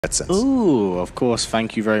that sense. Ooh, of course,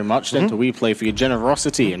 thank you very much then to WePlay for your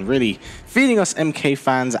generosity and really feeding us MK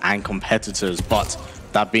fans and competitors. But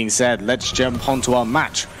that being said, let's jump onto our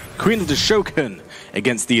match. Queen of the Shogun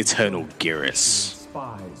against the Eternal Geras.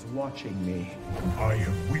 Spies watching me. I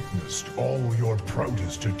have witnessed all your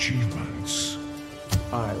proudest achievements.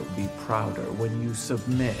 I'll be prouder when you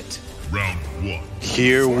submit. Round 1.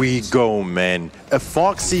 Here we go, man. A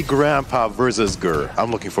Foxy Grampa versus Gur.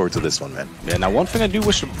 I'm looking forward to this one, man. Yeah, now one thing I do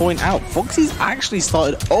wish to point out, Foxy's actually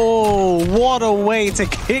started... Oh, what a way to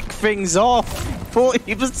kick things off.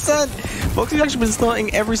 40%. Foxy's actually been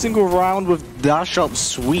starting every single round with dash-up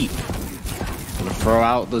sweep. Gonna throw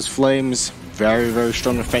out those flames. Very, very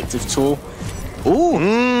strong, effective tool.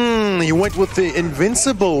 Ooh. You went with the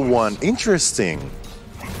invincible one. Interesting.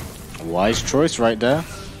 Wise choice right there.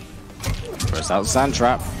 First out Sand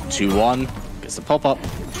Trap. 2-1. Gets the pop-up.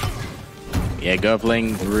 Yeah, Gur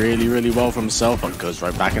playing really, really well for himself, but goes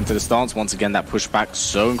right back into the stance. Once again, that pushback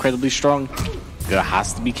so incredibly strong. Gur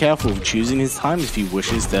has to be careful of choosing his time if he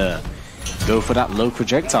wishes to go for that low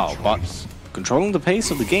projectile, but controlling the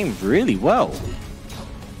pace of the game really well.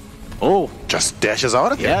 Oh, just dashes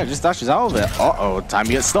out of it. Yeah, just dashes out of it. Uh-oh, time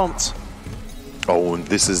to get stomped. Oh, and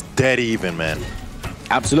this is dead even, man.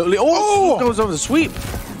 Absolutely. Oh, goes over the sweep.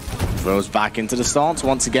 Throws back into the stance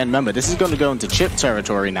once again. Remember, this is going to go into chip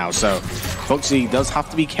territory now, so Foxy does have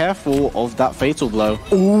to be careful of that fatal blow.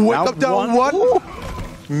 Ooh, wake up down one. Ooh.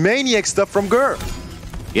 Maniac stuff from Gur.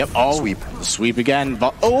 Yep. Oh, sweep. The sweep again,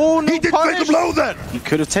 but no he did take the blow then. He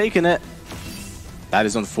could have taken it. That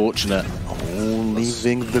is unfortunate.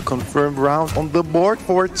 Leaving the confirmed round on the board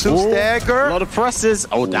for 2 stagger. A lot of presses.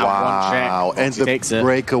 Oh, that one check. Wow, and the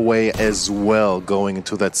breakaway as well going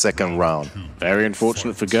into that second round. Very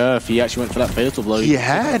unfortunate for Gur. If he actually went for that fatal blow, he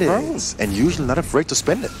had it, and usually not afraid to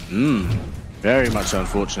spend it. Very much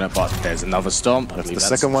unfortunate, but there's another stomp. That's the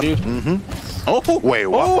second one. Oh, wait,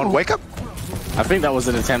 what? Wake up? I think that was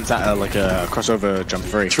an attempt at like a crossover jump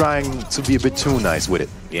 3. Trying to be a bit too nice with it.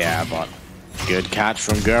 Yeah, but good catch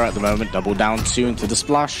from Gur at the moment. Double down 2 into the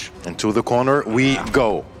splash. Into the corner we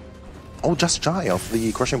go. Oh, just shy of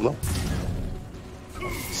the crushing blow.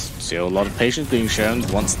 Still a lot of patience being shown.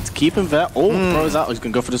 Wants to keep him there. Oh, throws out. He's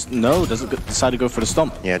going to go for this. No, doesn't decide to go for the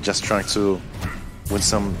stomp. Yeah, just trying to win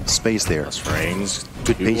some space there. That's rings.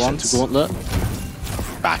 Good patience. Gauntlet.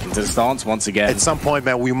 Back into the stance once again. At some point,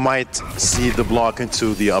 man, we might see the block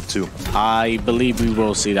into the up 2. I believe we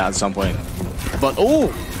will see that at some point. But, oh!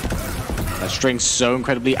 That string's so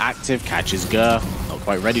incredibly active. Catches Gur. Not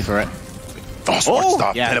quite ready for it. Oh, smart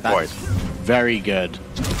stop. Yeah, teleport. Very good.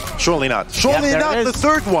 Surely not. Surely not the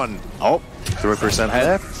third one. Oh. 3%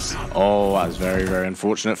 left. Oh, that was very, very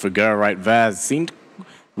unfortunate for Gur right there.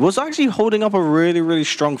 Was actually holding up a really, really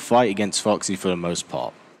strong fight against Foxy for the most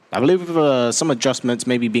part. I believe with some adjustments,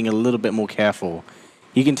 maybe being a little bit more careful,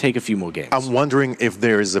 he can take a few more games. I'm wondering if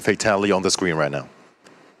there is a fatality on the screen right now.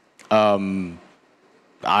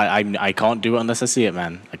 I can't do it unless I see it,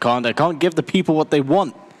 man. I can't give the people what they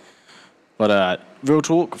want. But real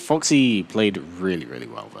talk, Foxy played really, really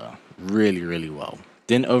well there. Really, really well.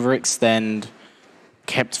 Didn't overextend.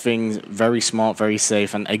 Kept things very smart, very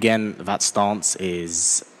safe. And again, that stance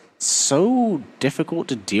is so difficult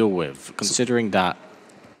to deal with, considering that,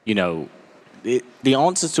 you know, the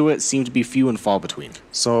answers to it seem to be few and far between.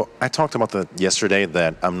 So I talked about that yesterday,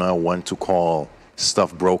 that I'm not one to call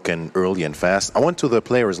stuff broken early and fast. I went to the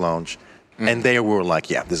players' lounge, and they were like,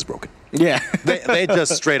 yeah, this is broken. Yeah. they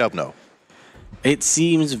just straight up know. It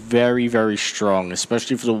seems very, very strong,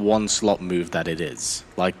 especially for the one slot move that it is.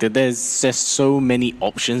 Like, there's just so many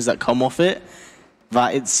options that come off it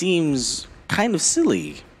that it seems kind of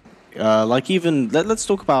silly. Like, even, let's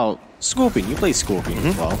talk about Scorpion. You play Scorpion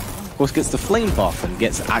as well. Of course, gets the flame buff and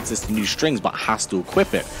gets access to new strings, but has to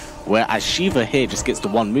equip it. Whereas Shiva here just gets the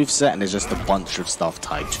one move set and there's just a bunch of stuff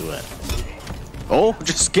tied to it. Oh,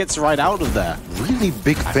 just gets right out of there. Really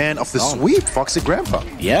big fan of the sweep, Foxy Grampa.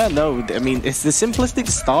 Yeah, no, I mean, it's the simplistic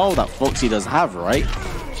style that Foxy does have, right?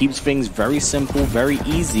 Keeps things very simple, very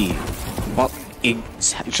easy, but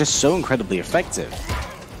it's just so incredibly effective.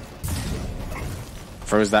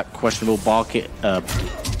 Throws that questionable basket of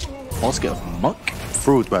muck?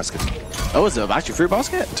 Fruit basket. Oh, is it actually fruit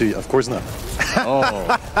basket? Of course not.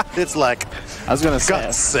 Oh. It's like I was going to say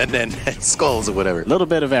guts and then skulls or whatever. A little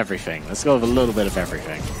bit of everything. Let's go with a little bit of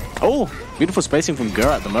everything. Oh, beautiful spacing from Gur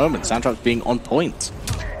at the moment. Soundtrack's being on point.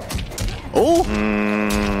 Oh.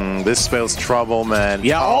 This spells trouble, man.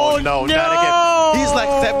 Yeah. Oh, no, not again. He's like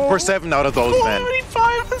 7 for 7 out of those, man.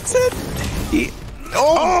 45%.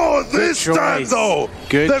 Oh, this good time choice. though,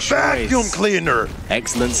 Good the choice. vacuum cleaner.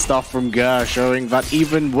 Excellent stuff from Gur, showing that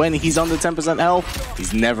even when he's under 10% health,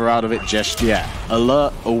 he's never out of it just yet.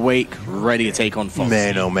 Alert, awake, ready to take on Foxy.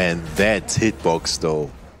 Man, oh man, that hitbox though.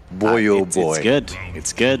 Boy, oh boy. It's good.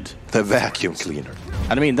 It's good. The vacuum cleaner.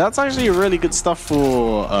 And I mean, that's actually really good stuff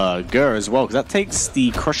for Gur as well, because that takes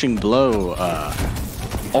the crushing blow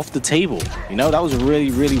off the table. You know, that was a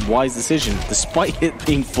really, really wise decision, despite it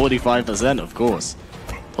being 45%, of course.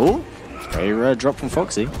 Oh, very rare drop from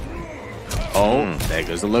Foxy. Oh, there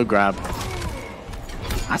goes the low grab.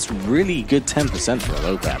 That's really good 10% for a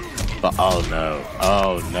low grab. But oh no.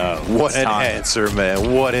 What an answer,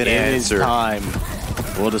 man. What an answer. It is time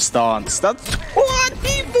for the stance. That's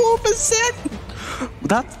 24%.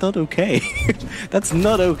 That's not okay. That's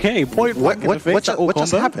not okay. Point blank in the face, What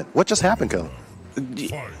just happened? What just happened, Kellen?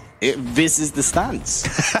 This is the stance.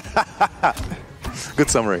 Good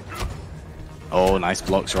summary. Oh, nice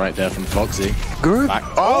blocks right there from Foxy. Good.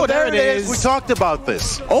 Oh, there it is. We talked about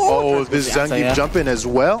this. Oh, this yeah, Zangief jumping as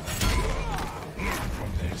well.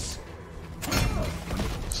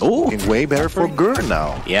 Oh, Looking way better for Gur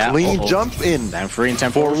now. Yeah. Clean jump in. Down 3 and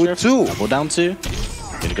tempo Forward shift. 2. Double down 2.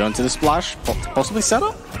 Gonna go into the splash. Possibly set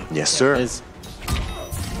up. Yes, sir. Is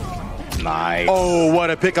nice. Oh, what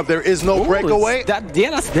a pickup. There is no breakaway.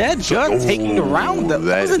 That's dead. Judd taking a round. That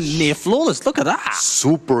that wasn't is near flawless. Look at that.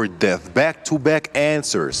 Super death. Back-to-back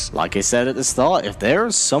answers. Like I said at the start, if there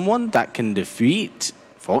is someone that can defeat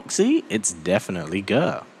Foxy, it's definitely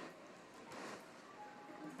Gur.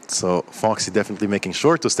 So Foxy definitely making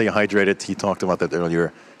sure to stay hydrated. He talked about that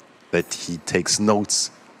earlier, that he takes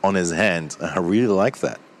notes on his hand. I really like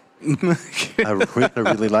that. I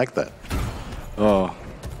really like that. Oh.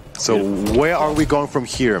 So where are we going from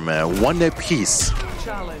here, man? One apiece.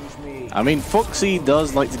 I mean, Foxy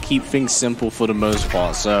does like to keep things simple for the most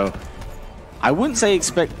part, so I wouldn't say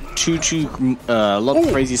expect a lot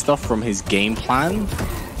of crazy stuff from his game plan,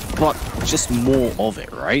 but just more of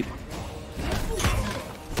it, right?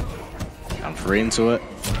 I'm free into it.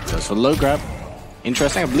 Goes for the low grab.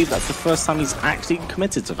 Interesting, I believe that's the first time he's actually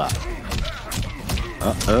committed to that.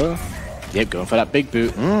 Yep, going for that big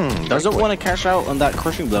boot. Doesn't want to cash out on that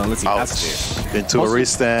crushing blow unless he has to. Into a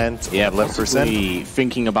restand. Yeah, left possibly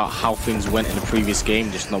thinking about how things went in the previous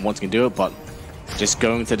game, just not wanting to do it, but just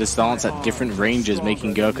going to the stance at different ranges,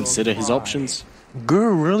 making Gur consider his options.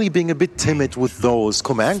 Gur really being a bit timid with those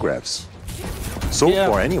command grabs. So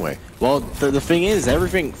far, anyway. Well, the thing is,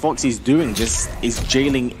 everything Foxy's doing just is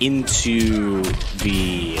jailing into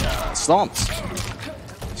the stance.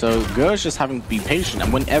 So Gur's just having to be patient,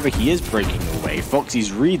 and whenever he is breaking away,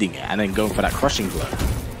 Foxy's reading it and then going for that crushing blow.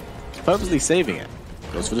 Purposely saving it.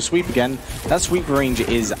 Goes for the sweep again. That sweep range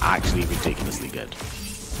is actually ridiculously good.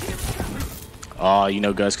 Oh, you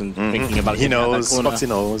know Gur's thinking about He getting out that knows. corner. Foxy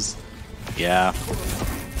knows. Yeah.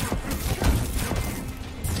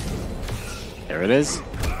 There it is.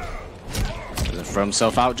 Doesn't throw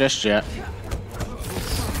himself out just yet.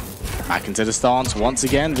 Back into the stance once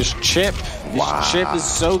again. This chip. This chip is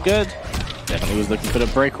so good. Definitely was looking for the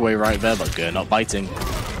breakaway right there, but Gur not biting.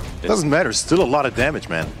 Doesn't matter. Still a lot of damage,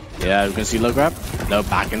 man. Yeah, we're gonna see low grab. No,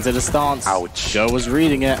 back into the stance. Ouch. Gur was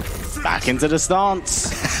reading it. Back into the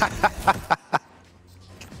stance.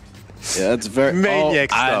 Yeah, it's very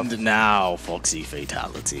Maniac stuff. And now Foxy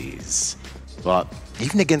fatalities. But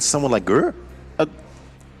Even against someone like Gur?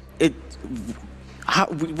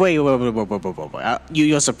 wait.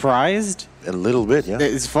 You're surprised? A little bit, yeah.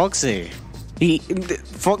 It's Foxy.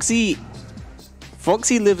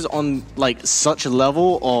 Foxy lives on like such a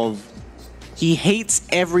level of he hates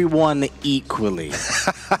everyone equally.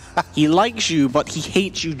 He likes you, but he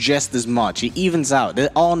hates you just as much. He evens out. There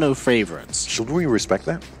are no favorites. Should we respect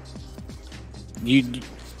that?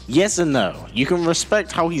 Yes and no. You can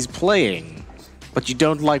respect how he's playing, but you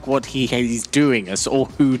don't like what he's doing as or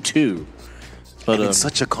who too. But And it's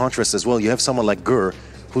such a contrast as well. You have someone like Gur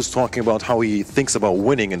who's talking about how he thinks about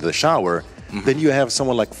winning in the shower. Then you have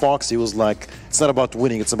someone like Foxy who's like, it's not about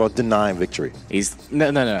winning, it's about denying victory. He's no.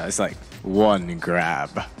 It's like one grab.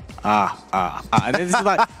 And it's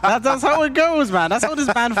like that's how it goes, man. That's how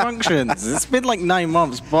this man functions. It's been like 9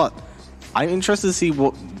 months, but I'm interested to see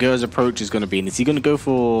what Gur's approach is going to be. And is he going to go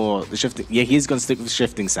for the shifting? Yeah, he is going to stick with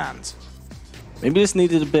shifting sands. Maybe this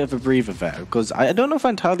needed a bit of a breather there, because I don't know if I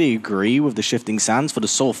entirely agree with the shifting sands for the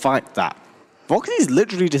sole fact that Foxy's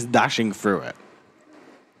literally just dashing through it.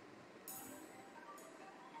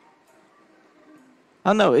 I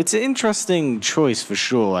don't know, it's an interesting choice for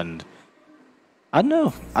sure, and I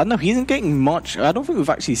don't know, he isn't getting much. I don't think we've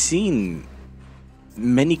actually seen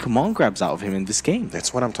many command grabs out of him in this game.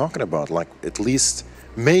 That's what I'm talking about. Like, at least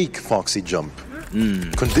make Foxy jump.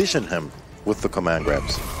 condition him with the command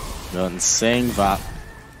grabs. And saying that,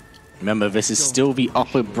 remember, this is still the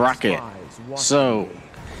upper bracket. So,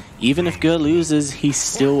 even if Ger loses, he's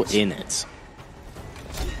still in it.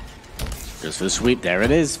 Goes for the sweep. There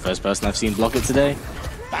it is. First person I've seen block it today.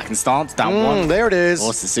 Back in stance. Down one. There it is.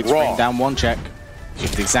 Force the 6 frame down one check.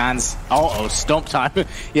 Shifting sands. Oh, stomp time.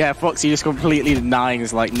 Yeah, Foxy just completely denying.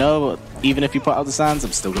 It's like, no, even if you put out the sands,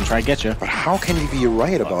 I'm still going to try and get you. But how can he be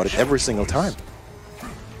right about it every single time?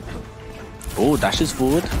 Oh, dashes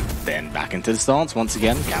forward. Then back into the stance once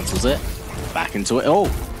again. Cancels it. Back into it. Oh,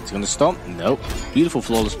 he's going to stomp. Nope. Beautiful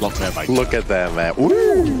flawless block there by Look at that, man.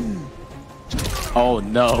 Ooh. Oh,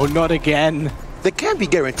 no, not again. They can't be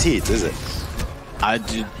guaranteed, is it?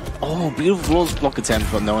 Oh, beautiful flawless block attempt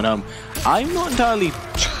from no one. I'm not entirely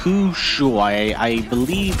too sure. I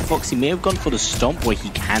believe Foxy may have gone for the stomp where he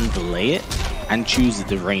can delay it and choose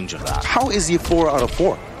the range of that. How is he 4 out of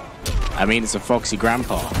 4? I mean, it's a Foxy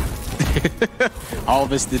Grampa.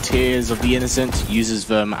 Harvest the tears of the innocent, uses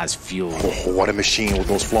them as fuel. Oh, what a machine with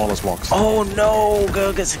those flawless blocks. Oh no,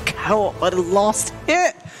 Ger gets caught by the last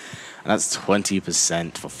hit. And that's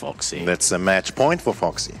 20% for Foxy. That's a match point for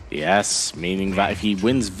Foxy. Yes, meaning that if he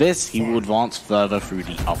wins this, he will advance further through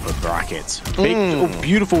the upper bracket. Oh,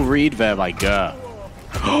 beautiful read there by Ger.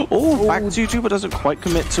 Oh, back 2-2, but doesn't quite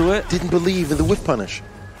commit to it. Didn't believe in the whip punish.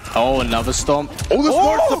 Oh, another stomp. Oh, the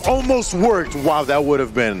smart stomp almost worked. Wow, that would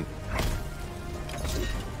have been.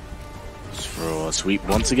 For a sweep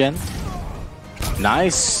once again.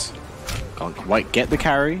 Nice. Can't quite get the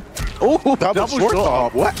carry. Oh, double short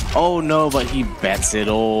top. What? Oh no, but he bets it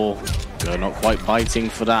all. Ger not quite biting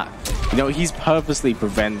for that. You know, he's purposely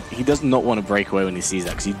he does not want to break away when he sees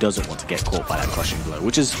that because he doesn't want to get caught by that crushing blow,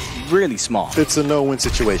 which is really smart. It's a no-win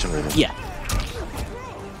situation, really. Yeah.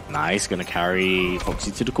 Nice, gonna carry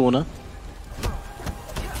Foxy to the corner.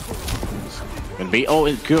 Gonna be,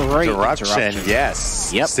 oh, great interruption.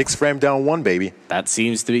 Yes. Yep. 6 frame down 1, baby. That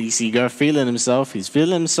seems to be Ger feeling himself. He's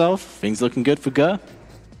feeling himself. Things looking good for Ger.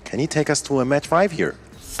 Can he take us to a match 5 here?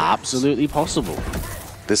 Absolutely possible.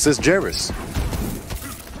 This is Jervis.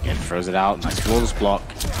 Again, throws it out. Nice flawless block.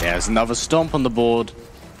 There's another stomp on the board.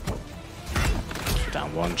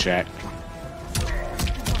 Down one check.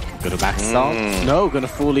 Gonna back start. No, gonna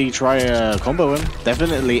fully try a combo him.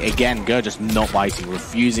 Definitely, again, Ger just not biting,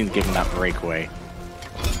 refusing to give him that breakaway.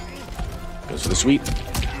 Goes for the sweep.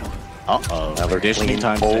 Uh-oh. Another Conditioning clean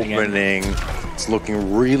time opening. It's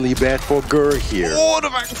looking really bad for Ger here. Oh, the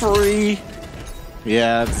back 3.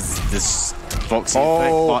 Yeah, this Foxy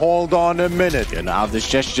effect. Oh, hold on a minute. Gonna have this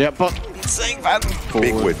gesture, but saying that.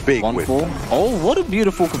 Big whip, big whip. Oh, what a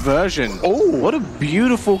beautiful conversion. Oh. What a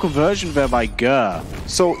beautiful conversion there by Ger.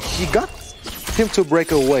 So he got him to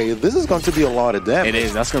break away. This is going to be a lot of damage. It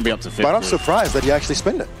is. That's going to be up to 50. But I'm surprised that he actually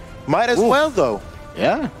spent it. Might as well, though.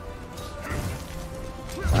 Yeah.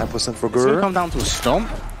 9% for It's going to Ger. come down to a stomp.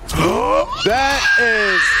 That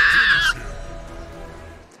is...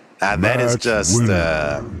 And that is just...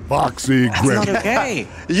 Foxy Not Grampa. okay.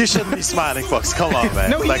 You shouldn't be smiling, Fox. Come on,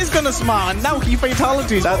 man. No, he is going to smile. And now he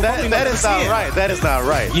fatalities. That is not right. That is not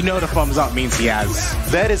right. You know the thumbs up means he has.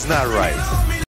 That is not right.